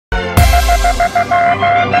What's up,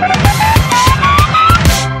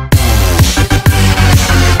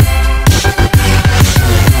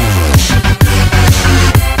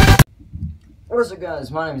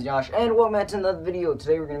 guys? My name is Yosh, and welcome back to another video.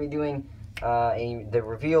 Today we're going to be doing the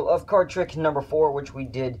reveal of card trick number 4, which we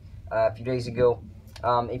did a few days ago.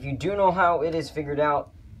 If you do know how it is figured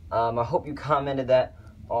out, I hope you commented that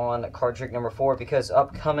on card trick number 4, because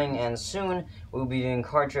upcoming and soon we'll be doing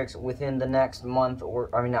card tricks within the next month, or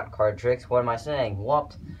I mean not card tricks, what am I saying?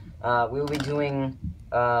 Whooped. We'll be doing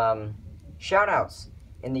shout outs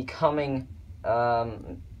in the coming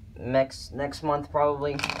next month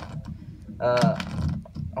probably.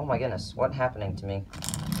 Oh my goodness, what's happening to me?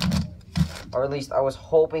 Or at least I was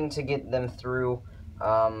hoping to get them through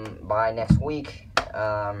by next week,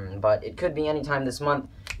 but it could be anytime this month.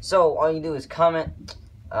 So all you do is comment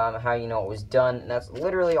how you know it was done, and that's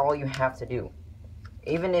literally all you have to do.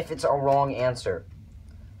 Even if it's a wrong answer,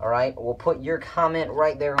 alright? We'll put your comment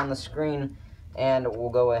right there on the screen, and we'll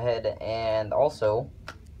go ahead and also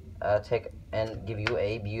take and give you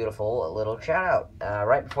a beautiful little shout out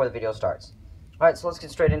right before the video starts. Alright, so let's get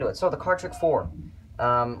straight into it. So the card trick 4,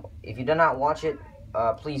 if you did not watch it,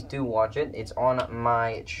 please do watch it. It's on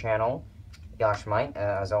my channel, Yosh and I,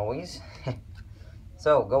 as always.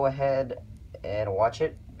 So go ahead and watch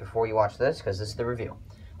it before you watch this, because this is the review.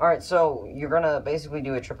 Alright, so you're gonna basically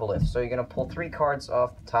do a triple lift. So you're gonna pull 3 cards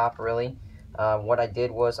off the top, really. What I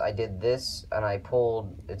did was I did this, and I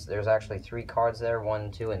pulled, there's actually 3 cards there,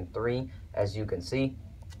 1, 2, and 3, as you can see.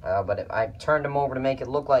 But if I turned them over to make it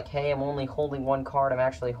look like, hey, I'm only holding 1 card, I'm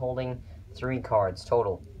actually holding 3 cards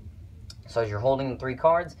total. So as you're holding the 3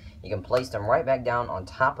 cards, you can place them right back down on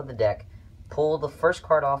top of the deck, pull the first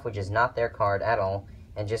card off, which is not their card at all,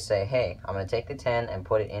 and just say, hey, I'm going to take the 10 and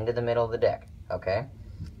put it into the middle of the deck, okay?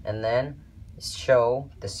 And then show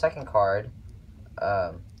the second card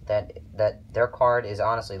that their card is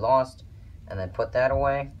honestly lost, and then put that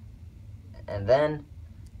away, and then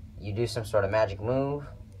you do some sort of magic move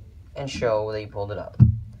and show that you pulled it up.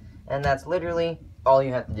 And that's literally all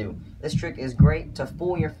you have to do. This trick is great to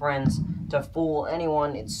fool your friends, to fool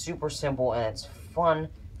anyone. It's super simple, and it's fun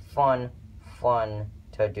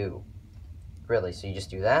to do. Really, so you just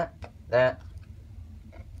do that,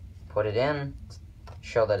 put it in,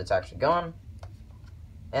 show that it's actually gone,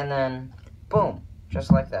 and then boom,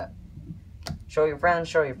 just like that. Show your friends,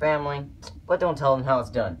 show your family, but don't tell them how it's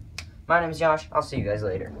done. My name is Josh. I'll see you guys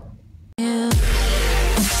later.